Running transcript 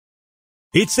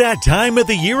It's that time of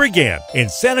the year again,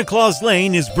 and Santa Claus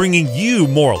Lane is bringing you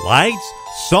more lights,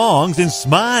 songs, and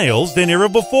smiles than ever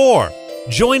before.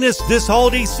 Join us this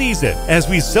holiday season as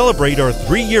we celebrate our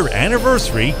 3-year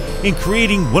anniversary in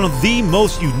creating one of the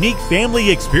most unique family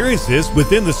experiences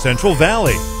within the Central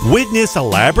Valley. Witness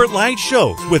elaborate light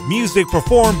shows with music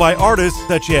performed by artists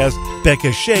such as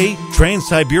Becca Shea,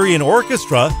 Trans-Siberian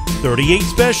Orchestra, 38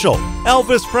 Special,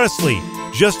 Elvis Presley,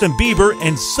 Justin Bieber,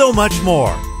 and so much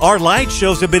more. Our light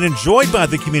shows have been enjoyed by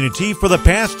the community for the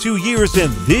past 2 years,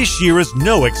 and this year is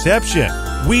no exception.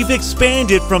 We've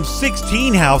expanded from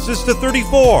 16 houses to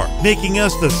 34, making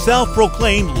us the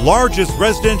self-proclaimed largest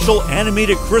residential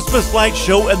animated Christmas light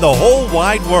show in the whole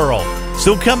wide world.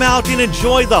 So come out and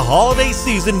enjoy the holiday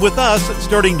season with us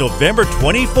starting November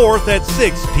 24th at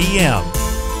 6 p.m.